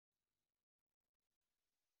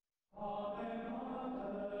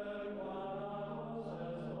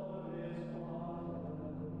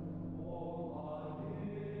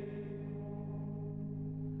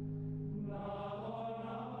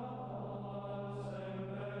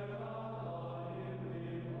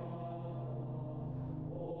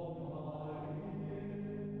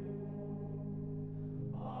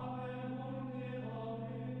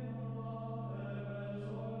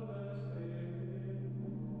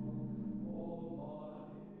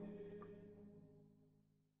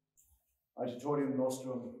Adiutorium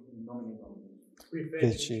nostrum in nomine Domini.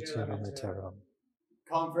 Vici terram.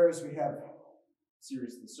 Confreres, we have a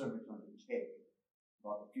series of the sermon to undertake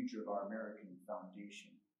about the future of our American foundation.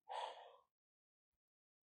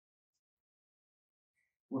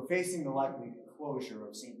 We're facing the likely closure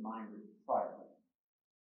of Saint Meinrad Priory,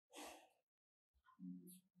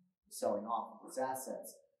 selling off of its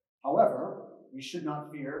assets. However, we should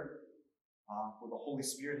not fear, for the Holy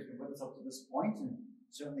Spirit has been with us up to this point, and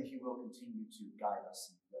certainly He will continue to guide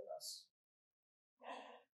us and with us.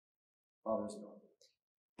 Father's Lord.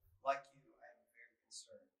 Like you, I am very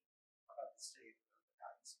concerned about the state of the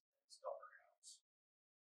Einsiedeln slaughterhouse.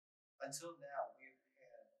 Until now, we've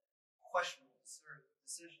had questionable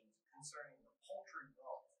decisions concerning the paltry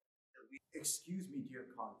wealth that we... Excuse me, dear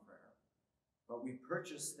confrere, but we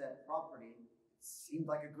purchased that property. It seemed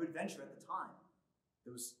like a good venture at the time.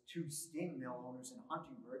 Those two sting mill owners in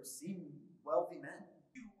Huntingburg seemed wealthy men.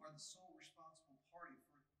 You are the sole responsible party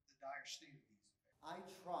for the dire state of these affairs. I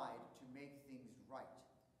tried to make things right.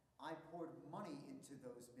 I poured money into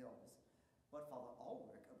those mills, but Father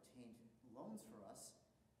Ulrich obtained loans for us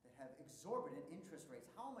that have exorbitant interest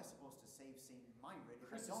rates. How am I supposed to save Saint Meinrad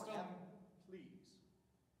if I don't have... Please.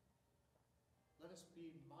 Let us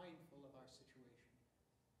be mindful of our situation.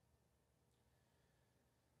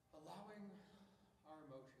 Allowing our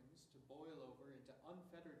emotions to boil over into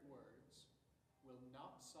unfettered words will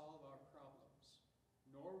not solve our problems,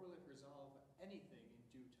 nor will it resolve anything in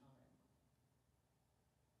due time.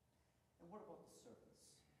 And what about the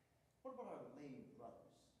servants? What about our lay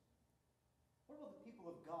brothers? What about the people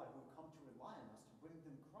of God who have come to rely on us to bring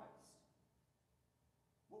them Christ?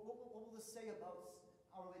 What will this say about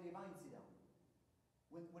Our Lady of Einsiedeln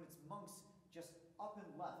when its monks just up and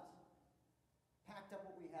left, packed up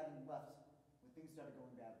what we had and left when things started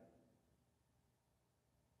going badly?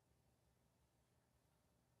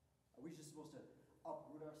 Are we just supposed to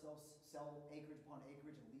uproot ourselves, sell acreage upon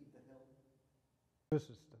acreage, and leave the hill?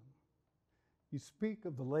 Chrysostom, you speak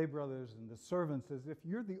of the lay brothers and the servants as if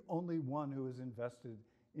you're the only one who is invested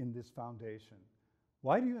in this foundation.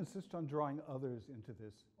 Why do you insist on drawing others into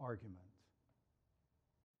this argument?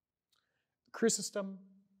 Chrysostom,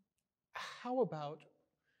 how about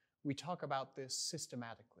we talk about this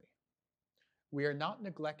systematically? We are not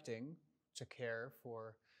neglecting to care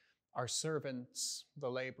for our servants, the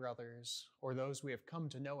lay brothers, or those we have come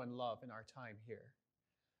to know and love in our time here.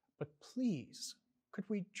 But please, could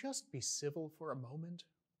we just be civil for a moment?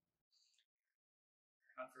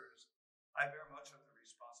 Confreres, I bear much of the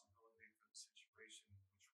responsibility for the situation in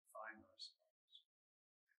which we find ourselves.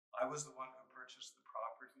 I was the one who purchased the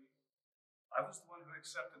property. I was the one who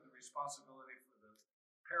accepted the responsibility for the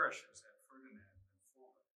parishes at Ferdinand and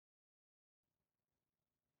Fuller.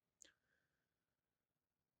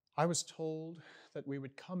 I was told that we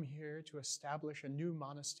would come here to establish a new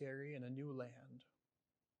monastery in a new land.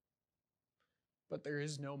 But there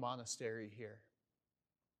is no monastery here.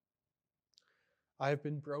 I have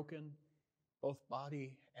been broken, both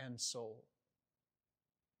body and soul.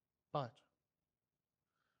 But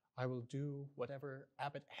I will do whatever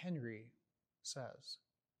Abbot Henry says.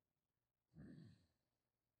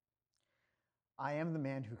 I am the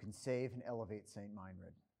man who can save and elevate Saint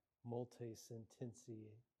Meinrad. Multe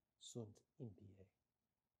sententiae sunt impie.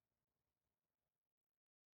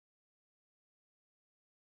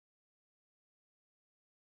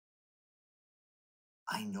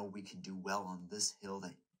 I know we can do well on this hill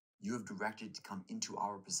that you have directed to come into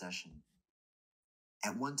our possession.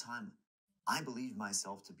 At one time, I believed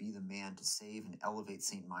myself to be the man to save and elevate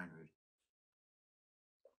Saint Meinrad.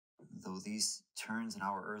 Though these turns in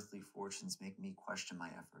our earthly fortunes make me question my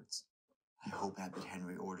efforts, I hope Abbot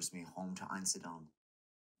Henry orders me home to Einsiedeln.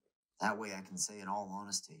 That way I can say in all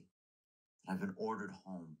honesty that I've been ordered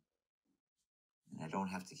home, and I don't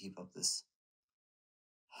have to keep up this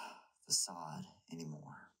facade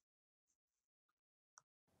anymore.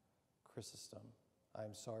 Chrysostom, I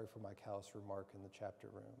am sorry for my callous remark in the chapter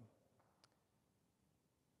room.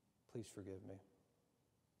 Please forgive me.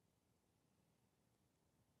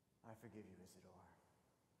 I forgive you, Isidore.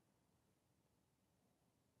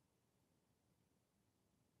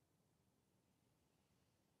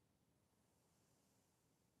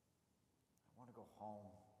 I want to go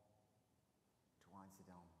home to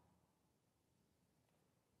Einsiedeln.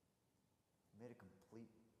 I made a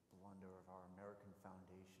complete blunder of our American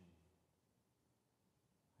foundation.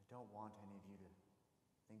 I don't want any of you to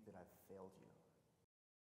think that I've failed you.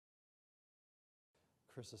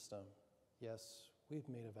 Chrysostom, yes, we've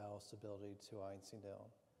made a vow of stability to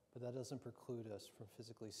Einsiedeln, but that doesn't preclude us from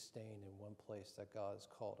physically staying in one place that God has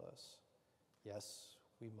called us. Yes,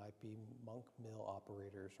 We might be monk mill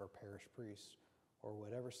operators or parish priests or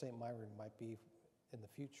whatever Saint Meinrad might be in the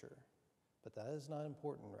future. But that is not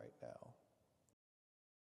important right now.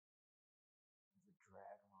 The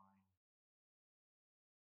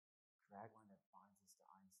drag line that binds us to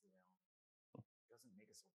Einsiedeln. It doesn't make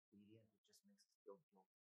us obedient, it just makes us feel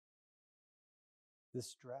guilty.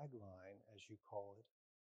 This drag line, as you call it,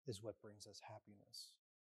 is what brings us happiness.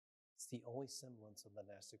 It's the only semblance of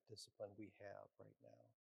monastic discipline we have right now.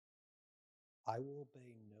 I will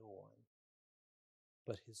obey no one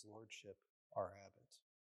but his lordship, our abbot.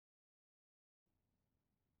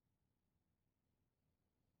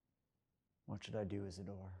 What should I do,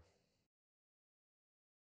 Isidore?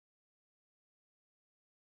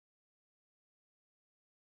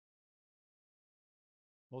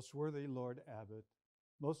 Most worthy Lord Abbot,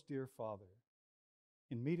 most dear Father,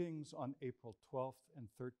 in meetings on April 12th and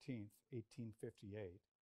 13th, 1858,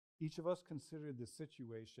 each of us considered the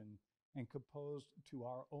situation and composed to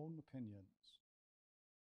our own opinions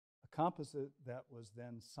a composite that was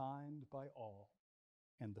then signed by all,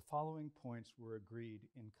 and the following points were agreed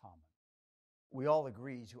in common. We all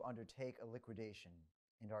agree to undertake a liquidation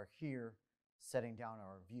and are here setting down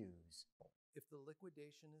our views. If the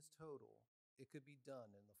liquidation is total, it could be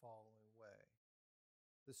done in the following way.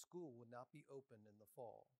 The school would not be opened in the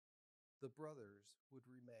fall. The brothers would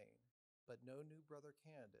remain, but no new brother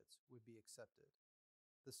candidates would be accepted.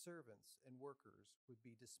 The servants and workers would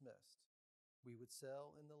be dismissed. We would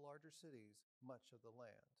sell in the larger cities much of the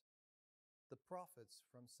land. The profits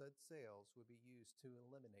from said sales would be used to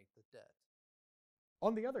eliminate the debt.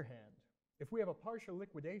 On the other hand, if we have a partial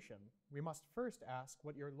liquidation, we must first ask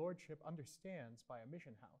what your lordship understands by a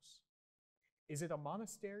mission house. Is it a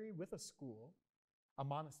monastery with a school, a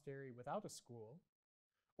monastery without a school,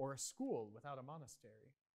 or a school without a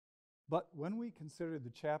monastery? But when we consider the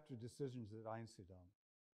chapter decisions at Einsiedeln,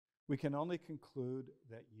 we can only conclude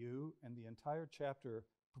that you and the entire chapter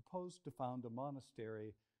propose to found a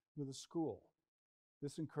monastery with a school.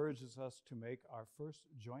 This encourages us to make our first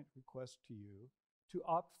joint request to you to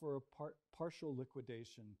opt for a partial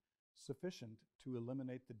liquidation sufficient to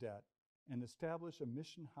eliminate the debt and establish a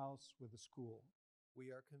mission house with a school. We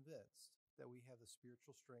are convinced that we have the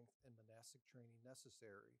spiritual strength and monastic training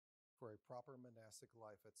necessary for a proper monastic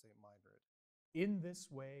life at Saint Meinrad. In this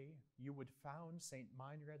way, you would found Saint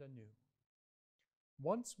Meinrad anew.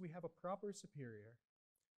 Once we have a proper superior,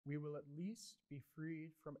 we will at least be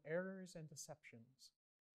freed from errors and deceptions,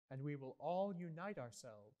 and we will all unite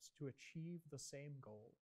ourselves to achieve the same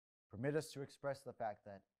goal. Permit us to express the fact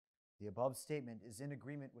that the above statement is in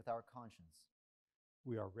agreement with our conscience.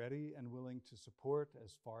 We are ready and willing to support,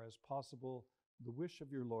 as far as possible, the wish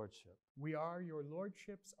of your lordship. We are your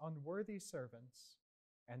lordship's unworthy servants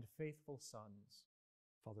and faithful sons.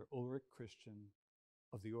 Father Ulrich Christian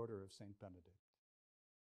of the Order of Saint Benedict.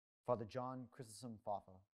 Father John Chrysostom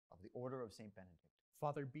Faffa of the Order of Saint Benedict.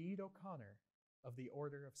 Father Bede O'Connor of the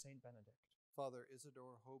Order of Saint Benedict. Father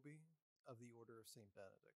Isidore Hobie of the Order of Saint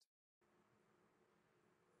Benedict.